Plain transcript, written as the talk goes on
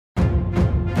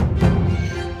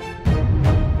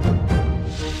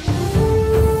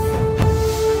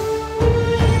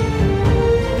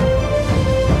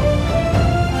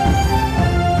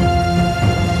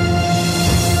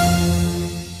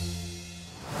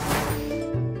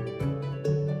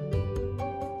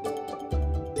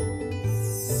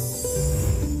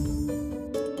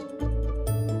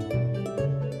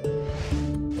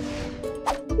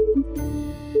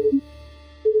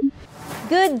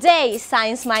day,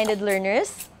 science-minded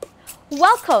learners!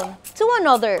 Welcome to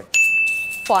another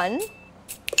fun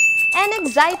and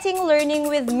exciting learning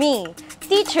with me,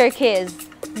 Teacher Kez,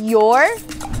 your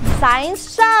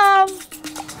science chum!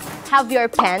 Have your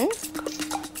pens,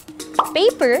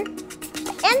 paper,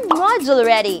 and module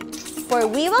ready, for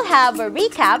we will have a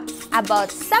recap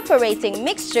about separating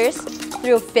mixtures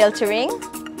through filtering,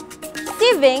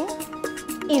 sieving,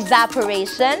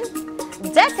 evaporation,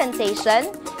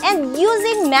 decantation, and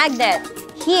using magnet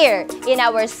here in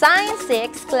our Science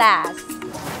 6 class.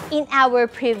 In our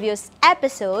previous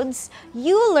episodes,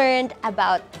 you learned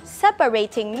about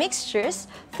separating mixtures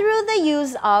through the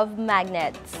use of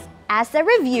magnets. As a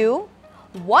review,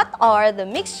 what are the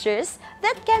mixtures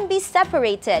that can be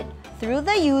separated through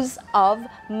the use of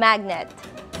magnet?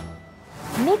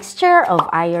 Mixture of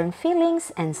iron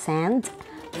fillings and sand,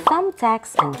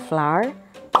 thumbtacks and flour,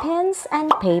 pens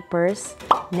and papers,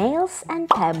 nails and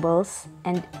pebbles,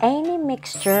 and any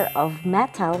mixture of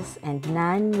metals and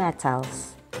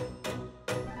non-metals.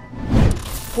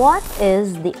 What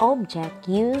is the object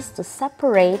used to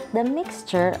separate the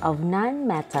mixture of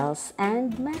non-metals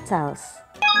and metals?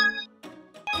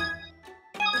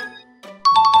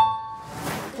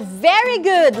 Very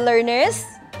good, learners!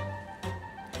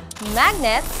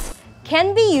 Magnets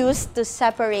can be used to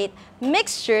separate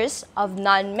mixtures of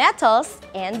non-metals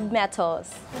and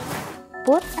metals.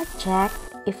 Put a check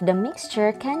if the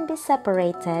mixture can be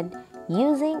separated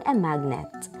using a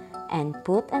magnet, and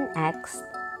put an X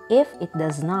if it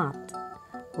does not.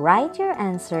 Write your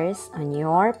answers on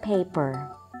your paper.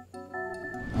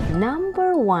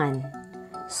 Number 1.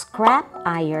 Scrap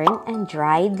iron and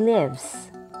dried leaves.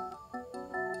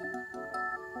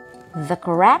 The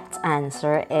correct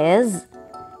answer is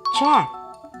check.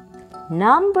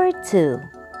 Number 2.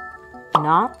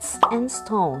 Knots and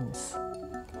stones.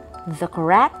 The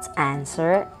correct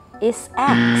answer is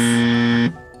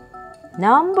X.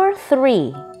 Number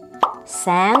 3.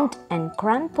 Sand and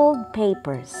crumpled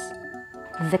papers.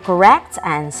 The correct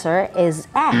answer is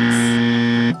X.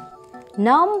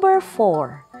 Number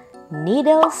 4.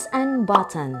 Needles and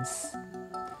buttons.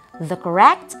 The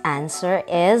correct answer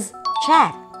is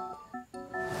check.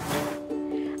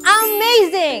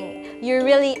 Amazing! You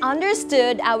really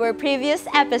understood our previous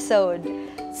episode.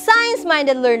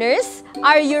 Science-minded learners,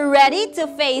 are you ready to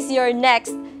face your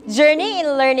next journey in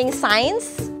learning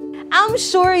science? I'm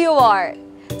sure you are.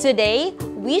 Today,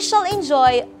 we shall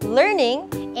enjoy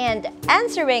learning and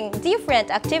answering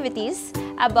different activities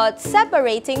about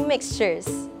separating mixtures.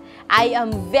 I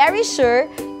am very sure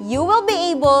you will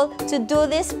be able to do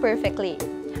this perfectly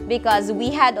because we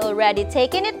had already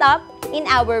taken it up in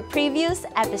our previous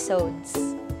episodes.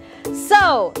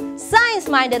 So,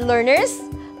 science-minded learners,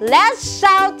 let's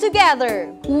shout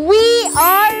together, we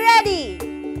are ready!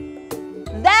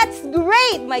 That's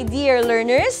great, my dear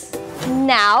learners!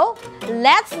 Now,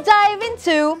 let's dive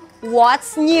into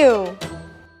what's new.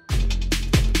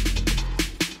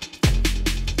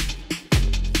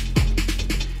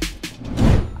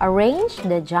 Arrange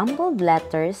the jumbled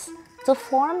letters to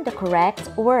form the correct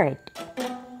word.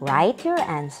 Write your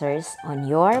answers on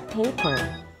your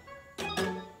paper.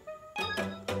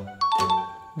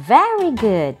 Very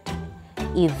good!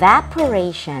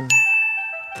 Evaporation.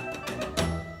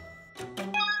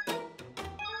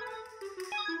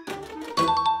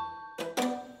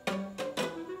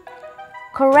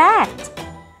 Correct!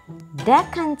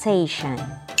 Decantation.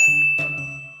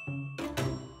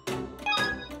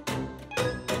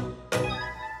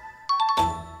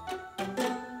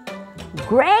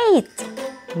 Great!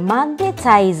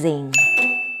 Magnetizing.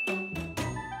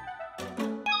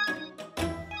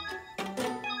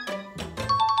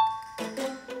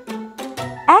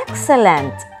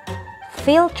 Excellent!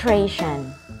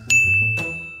 Filtration.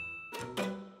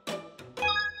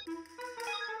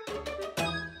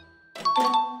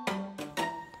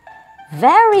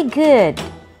 Very good!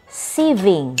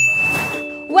 Sieving.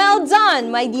 Well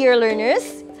done, my dear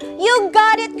learners! You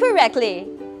got it correctly!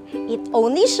 It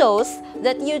only shows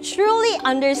that you truly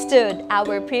understood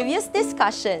our previous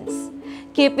discussions.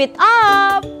 Keep it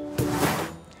up!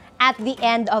 At the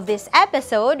end of this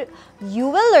episode, you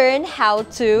will learn how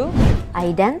to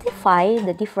identify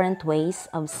the different ways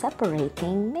of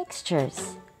separating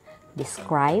mixtures,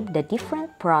 describe the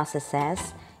different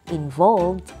processes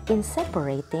involved in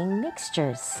separating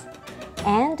mixtures,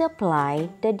 and apply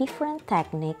the different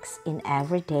techniques in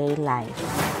everyday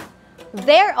life.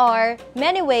 There are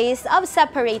many ways of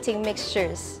separating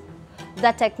mixtures.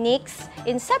 The techniques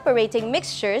in separating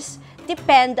mixtures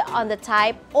depend on the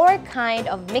type or kind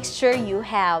of mixture you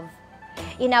have.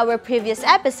 In our previous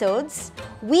episodes,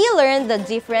 we learned the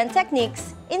different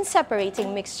techniques in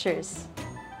separating mixtures.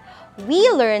 we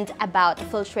learned about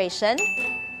filtration,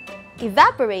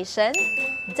 evaporation,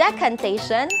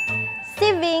 decantation,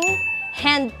 sieving,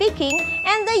 hand picking,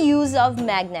 and the use of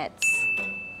magnets.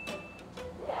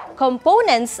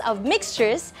 Components of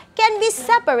mixtures can be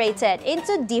separated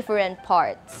into different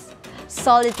parts.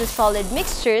 Solid-to-solid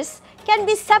mixtures can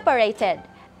be separated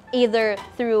either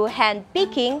through hand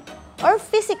picking or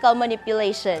physical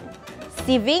manipulation,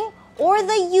 sieving, or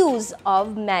the use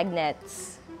of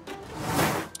magnets.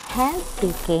 Hand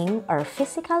picking or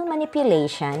physical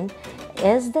manipulation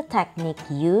is the technique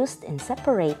used in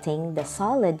separating the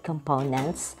solid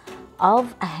components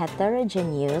of a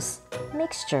heterogeneous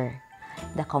mixture.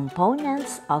 The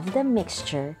components of the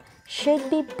mixture should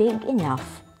be big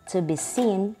enough to be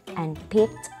seen and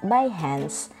picked by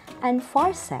hands and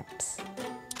forceps.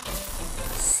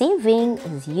 Sieving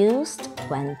is used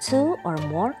when two or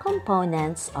more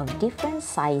components of different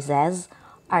sizes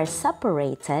are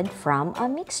separated from a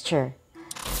mixture.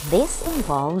 This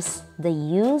involves the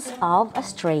use of a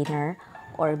strainer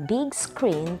or big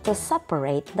screen to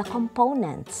separate the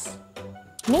components.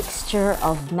 Mixture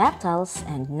of metals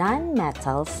and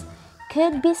non-metals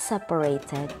could be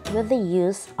separated with the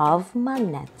use of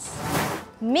magnets.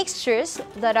 Mixtures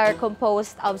that are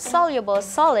composed of soluble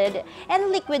solid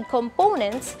and liquid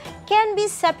components can be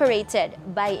separated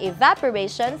by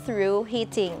evaporation through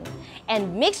heating,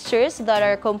 and mixtures that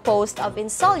are composed of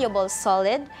insoluble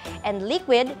solid and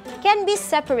liquid can be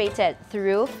separated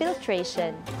through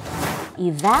filtration.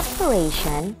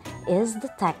 Evaporation is the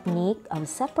technique of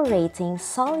separating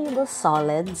soluble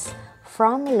solids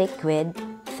from liquid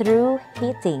through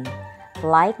heating,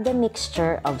 like the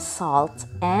mixture of salt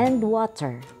and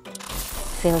water.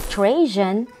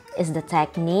 Filtration is the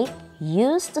technique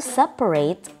used to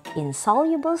separate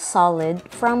insoluble solid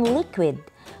from liquid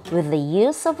with the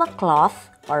use of a cloth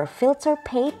or filter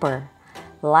paper,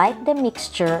 like the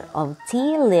mixture of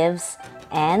tea leaves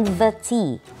and the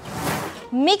tea.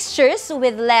 Mixtures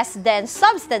with less dense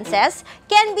substances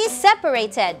can be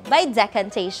separated by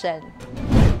decantation.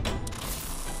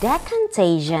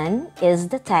 Decantation is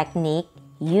the technique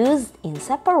used in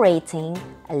separating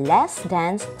a less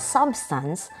dense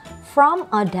substance from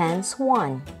a dense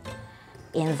one.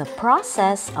 In the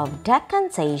process of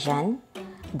decantation,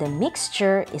 the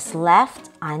mixture is left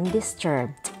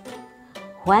undisturbed.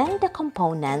 When the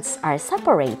components are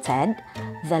separated,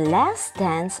 the less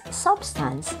dense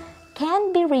substance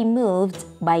can be removed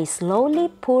by slowly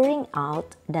pouring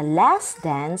out the less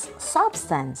dense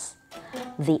substance.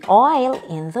 The oil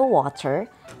in the water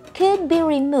could be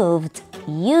removed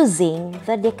using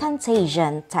the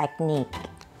decantation technique.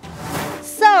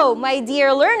 So, my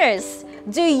dear learners,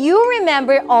 do you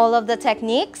remember all of the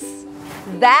techniques?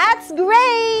 That's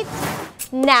great!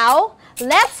 Now,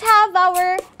 let's have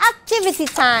our activity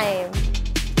time.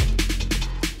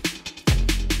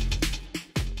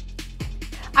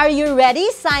 Are you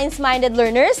ready, science-minded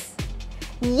learners?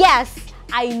 Yes,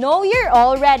 I know you're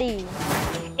all ready.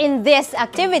 In this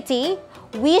activity,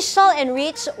 we shall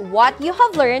enrich what you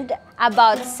have learned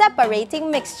about separating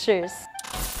mixtures.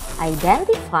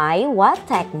 Identify what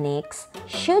techniques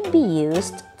should be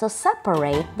used to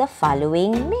separate the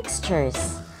following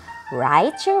mixtures.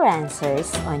 Write your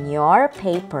answers on your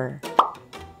paper.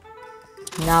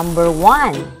 Number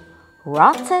 1.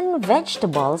 Rotten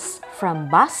vegetables from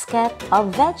basket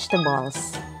of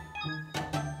vegetables.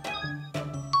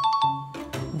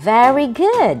 Very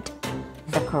good!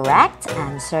 The correct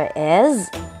answer is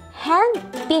hand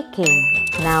picking.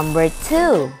 Number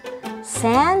 2.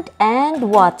 Sand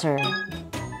and water.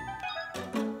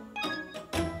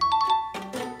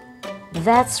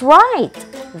 That's right!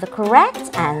 The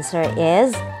correct answer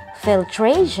is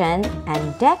filtration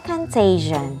and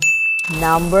decantation.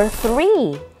 Number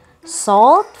 3.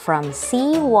 Salt from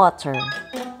seawater.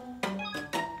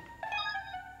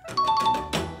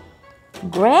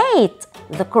 Great!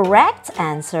 The correct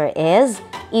answer is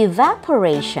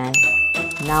evaporation.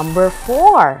 Number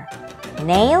 4.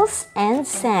 Nails and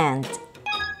sand.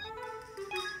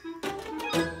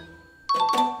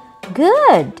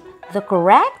 Good! The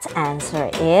correct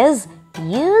answer is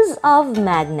use of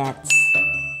magnets.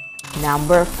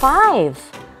 Number 5.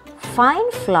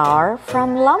 Fine flour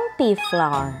from lumpy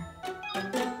flour.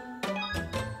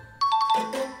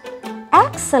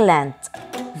 Excellent!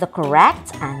 The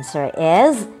correct answer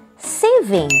is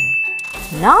sieving.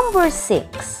 Number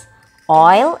 6.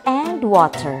 Oil and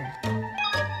water.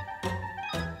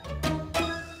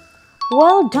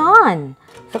 Well done!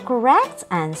 The correct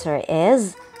answer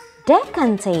is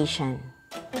decantation.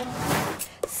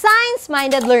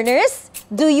 Science-minded learners,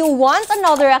 do you want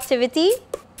another activity?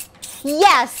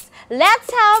 Yes, let's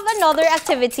have another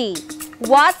activity.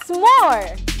 What's more?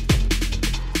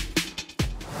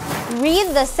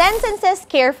 Read the sentences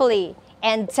carefully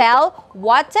and tell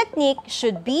what technique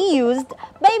should be used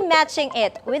by matching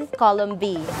it with column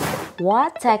B.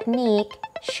 What technique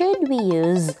should we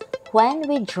use when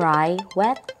we dry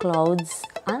wet clothes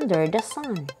under the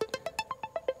sun?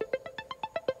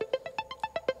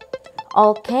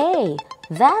 Okay,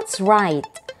 that's right.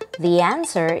 The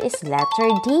answer is letter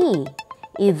D,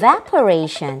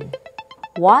 evaporation.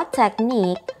 What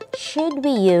technique should we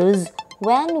use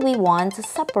when we want to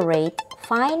separate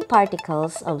fine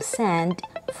particles of sand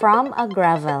from a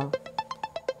gravel?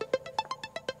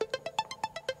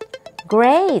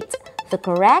 Great! The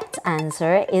correct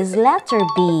answer is letter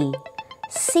B,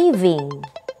 sieving.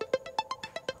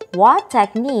 What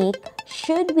technique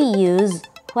should we use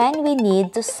when we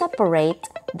need to separate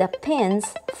the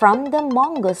pins from the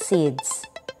mango seeds?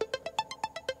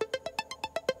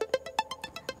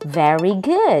 Very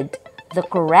good! The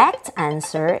correct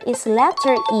answer is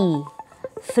letter E,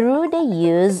 through the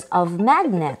use of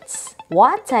magnets.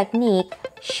 What technique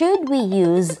should we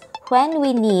use when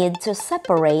we need to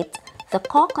separate the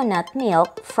coconut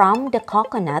milk from the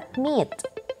coconut meat?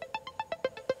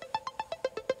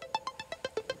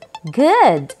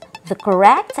 Good! The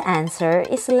correct answer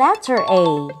is letter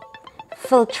A,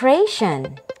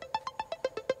 filtration.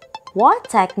 What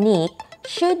technique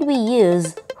should we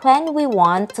use when we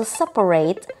want to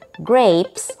separate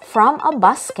grapes from a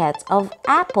basket of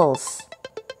apples?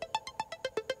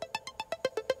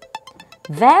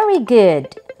 Very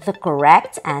good! The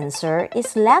correct answer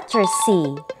is letter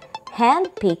C,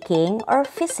 hand-picking or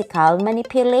physical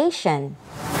manipulation.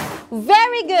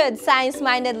 Very good,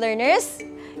 science-minded learners!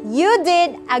 You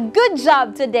did a good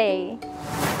job today!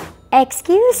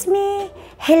 Excuse me.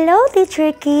 Hello,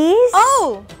 Teacher Keys.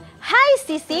 Oh! Hi,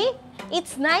 Sissy!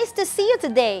 It's nice to see you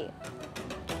today.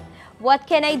 What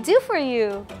can I do for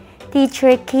you?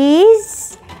 Teacher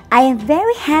Keys, I am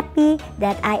very happy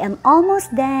that I am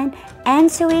almost done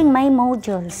answering my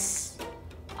modules.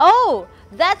 Oh,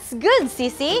 that's good,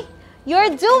 Sissy!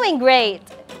 You're doing great!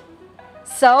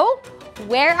 So,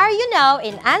 where are you now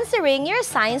in answering your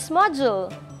science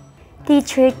module?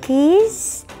 Teacher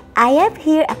Keys, I have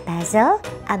here a puzzle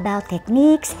about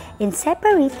techniques in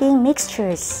separating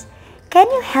mixtures. Can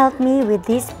you help me with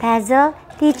this puzzle,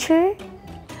 teacher?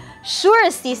 Sure,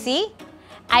 Sissy!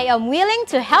 I am willing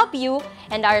to help you,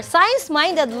 and our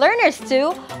science-minded learners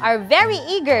too are very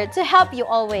eager to help you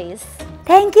always.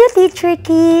 Thank you, Teacher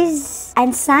Keys.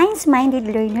 And science-minded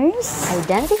learners,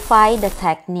 Identify the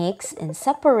techniques in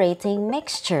separating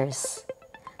mixtures.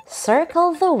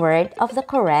 Circle the word of the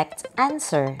correct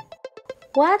answer.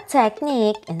 What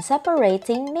technique in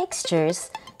separating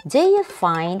mixtures do you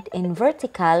find in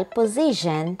vertical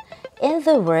position in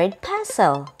the word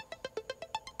puzzle?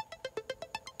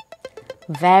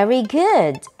 Very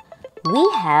good! We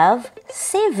have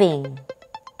sieving.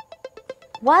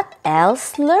 What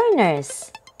else,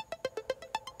 learners?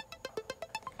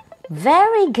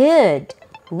 Very good!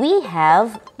 We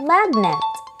have magnet.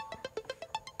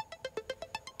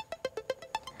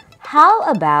 How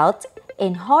about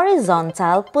in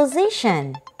horizontal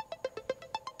position?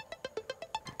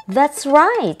 That's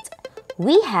right!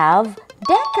 We have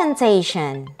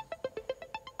decantation.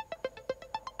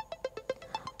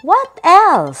 What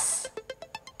else?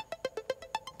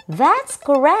 That's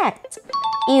correct!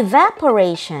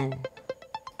 Evaporation.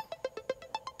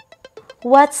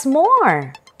 What's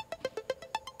more?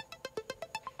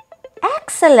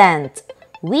 Excellent!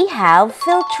 We have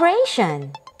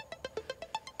filtration.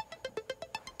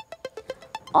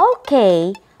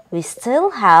 Okay, we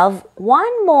still have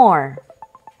one more.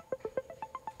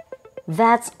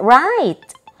 That's right!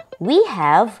 We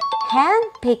have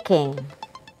hand-picking.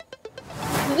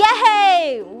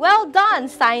 Yay! Well done,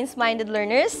 science-minded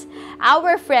learners!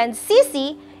 Our friend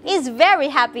Sissy is very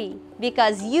happy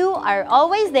because you are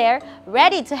always there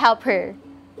ready to help her.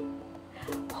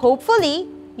 Hopefully,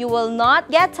 you will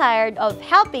not get tired of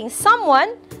helping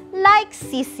someone like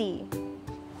Sissy.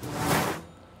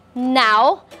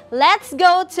 Now, let's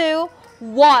go to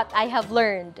what I have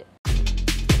learned.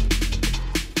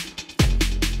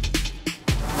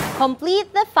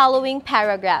 Complete the following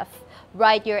paragraph.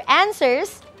 Write your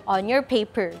answers on your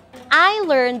paper. I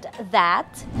learned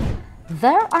that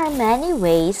there are many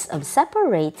ways of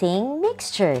separating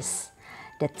mixtures.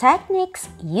 The techniques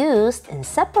used in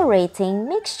separating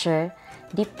mixture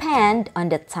depend on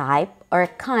the type or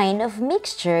kind of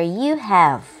mixture you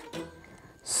have.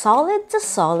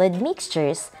 Solid-to-solid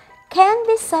mixtures can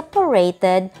be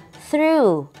separated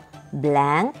through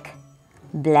blank,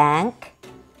 blank,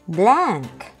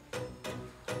 blank.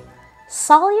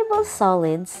 Soluble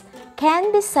solids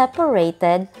can be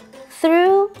separated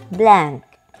through blank,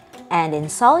 and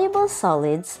insoluble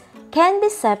solids can be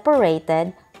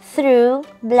separated through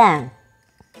blank.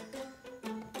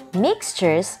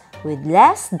 Mixtures with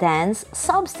less dense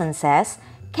substances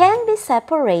can be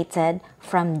separated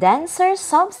from denser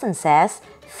substances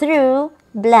through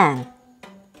blank.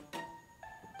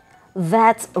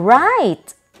 That's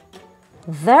right!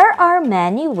 There are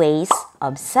many ways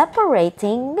of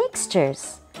separating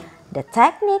mixtures. The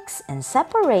techniques in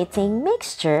separating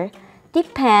mixture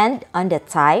depend on the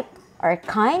type or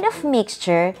kind of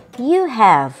mixture you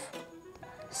have.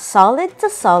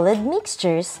 Solid-to-solid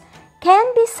mixtures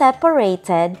can be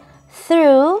separated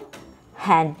through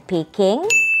hand picking,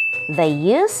 the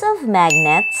use of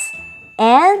magnets,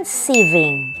 and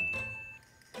sieving.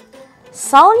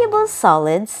 Soluble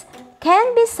solids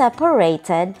can be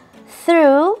separated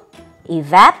through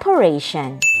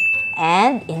evaporation,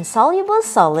 and insoluble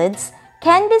solids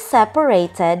can be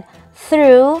separated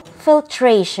through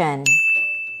filtration.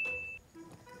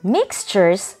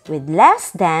 Mixtures with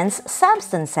less dense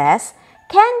substances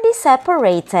can be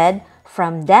separated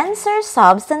from denser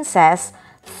substances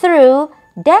through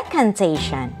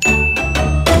decantation.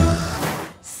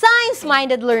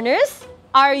 Science-minded learners,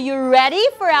 are you ready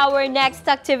for our next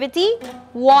activity?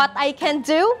 What I can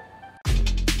do?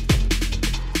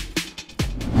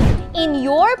 In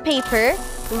your paper,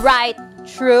 write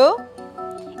true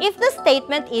if the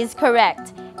statement is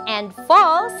correct and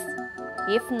false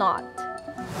if not.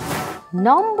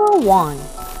 Number 1.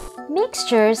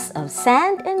 Mixtures of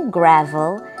sand and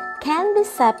gravel can be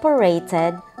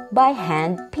separated by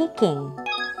hand picking.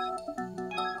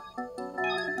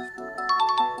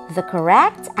 The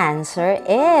correct answer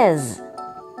is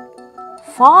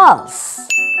false.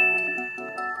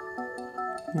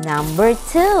 Number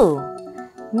 2.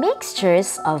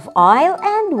 Mixtures of oil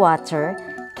and water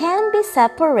can be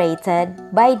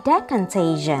separated by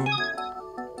decantation.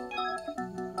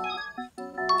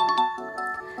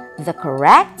 The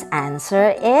correct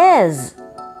answer is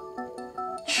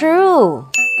true.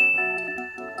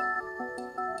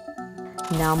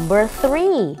 Number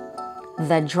 3.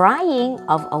 The drying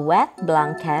of a wet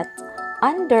blanket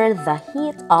under the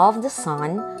heat of the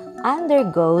sun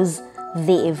undergoes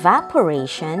the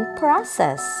evaporation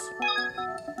process.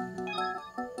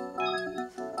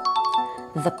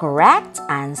 The correct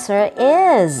answer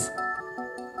is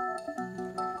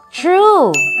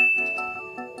true.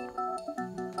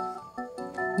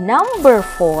 Number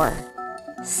 4.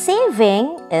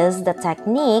 Sieving is the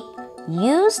technique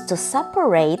used to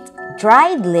separate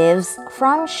dried leaves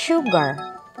from sugar.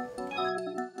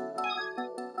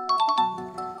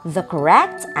 The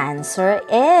correct answer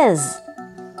is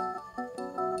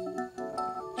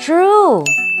true.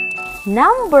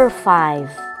 Number 5.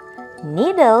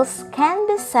 Needles can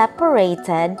be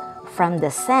separated from the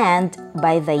sand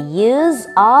by the use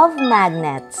of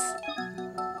magnets.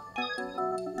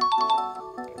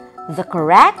 The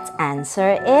correct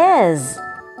answer is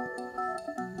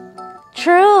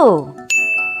true.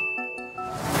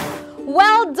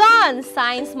 Well done,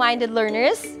 science-minded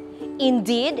learners!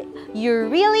 Indeed, you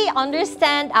really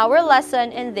understand our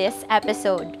lesson in this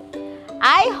episode.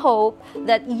 I hope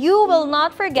that you will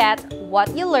not forget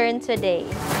what you learned today.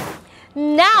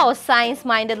 Now,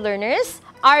 science-minded learners,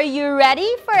 are you ready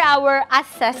for our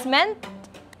assessment?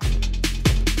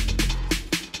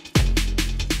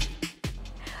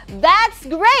 That's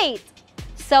great!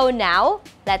 So now,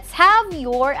 let's have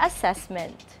your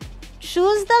assessment.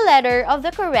 Choose the letter of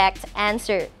the correct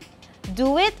answer.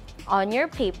 Do it on your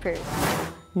paper.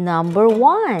 Number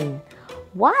 1.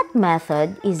 What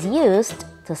method is used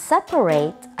to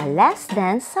separate a less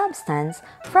dense substance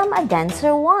from a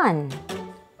denser one?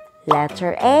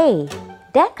 Letter A.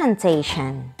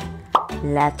 Decantation.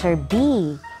 Letter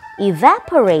B.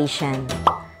 Evaporation.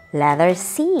 Letter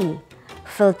C.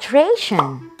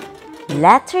 Filtration.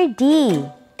 Letter D.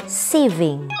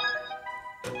 Sieving.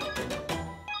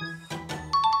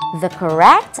 The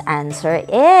correct answer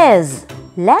is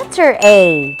letter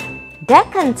A.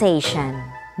 Decantation.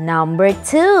 Number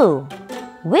 2.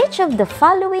 Which of the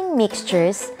following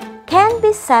mixtures can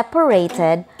be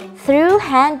separated through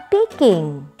hand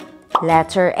picking?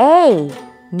 Letter A.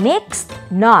 Mixed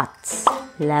nuts.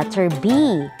 Letter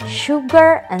B.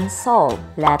 Sugar and salt.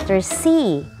 Letter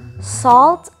C.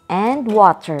 Salt and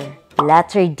water.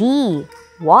 Letter D.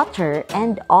 Water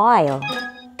and oil.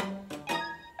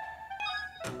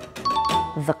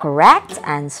 The correct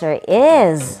answer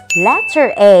is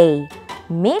letter A.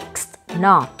 Mixed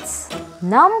nuts.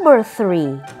 Number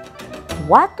 3.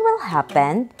 What will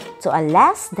happen to a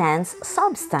less dense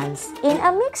substance in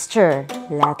a mixture?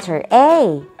 Letter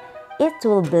A. It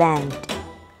will blend.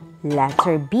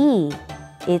 Letter B.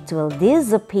 It will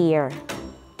disappear.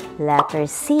 Letter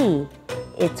C,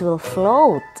 it will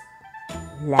float.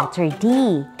 Letter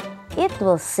D, it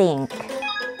will sink.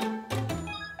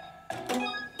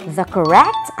 The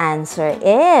correct answer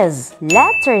is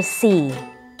letter C.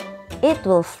 It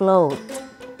will float.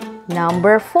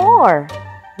 Number 4.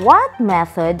 What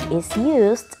method is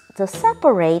used to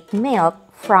separate milk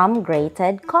from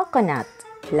grated coconut?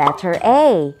 Letter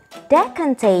A,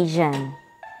 decantation.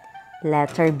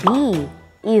 Letter B,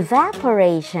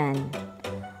 evaporation.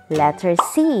 Letter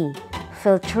C,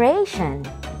 filtration.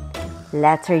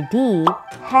 Letter D,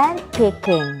 hand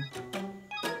picking.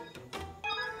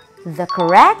 The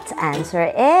correct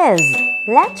answer is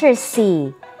letter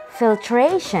C,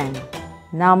 filtration.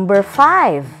 Number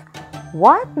 5.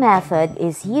 What method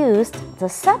is used to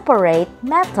separate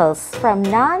metals from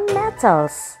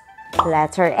non-metals?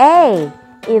 Letter A,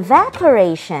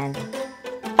 evaporation.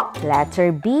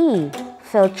 Letter B,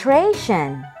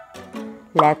 filtration.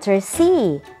 Letter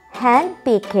C, hand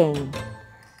picking.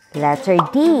 Letter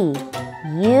D,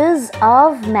 use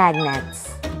of magnets.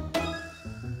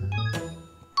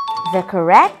 The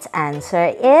correct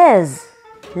answer is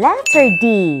letter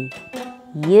D,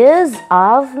 use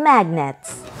of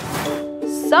magnets.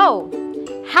 So,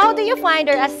 how do you find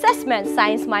our assessment,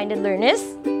 science-minded learners?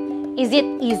 Is it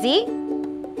easy?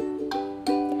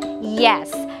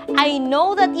 Yes, I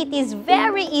know that it is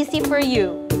very easy for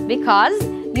you because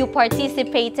you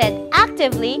participated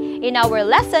actively in our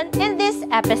lesson in this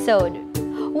episode.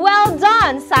 Well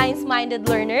done, science-minded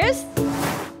learners!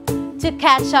 To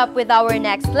catch up with our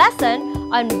next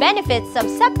lesson on benefits of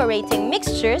separating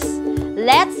mixtures,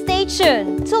 let's stay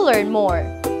tuned to learn more,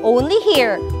 only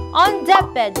here on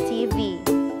DepEd TV.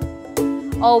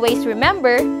 Always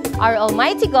remember, our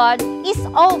Almighty God is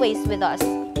always with us,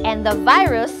 and the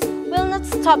virus will not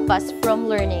stop us from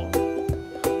learning.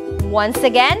 Once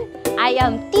again, I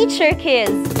am Teacher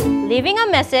Kiz, leaving a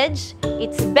message: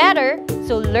 it's better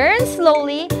to learn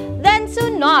slowly than to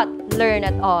not learn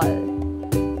at all.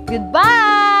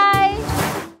 Goodbye!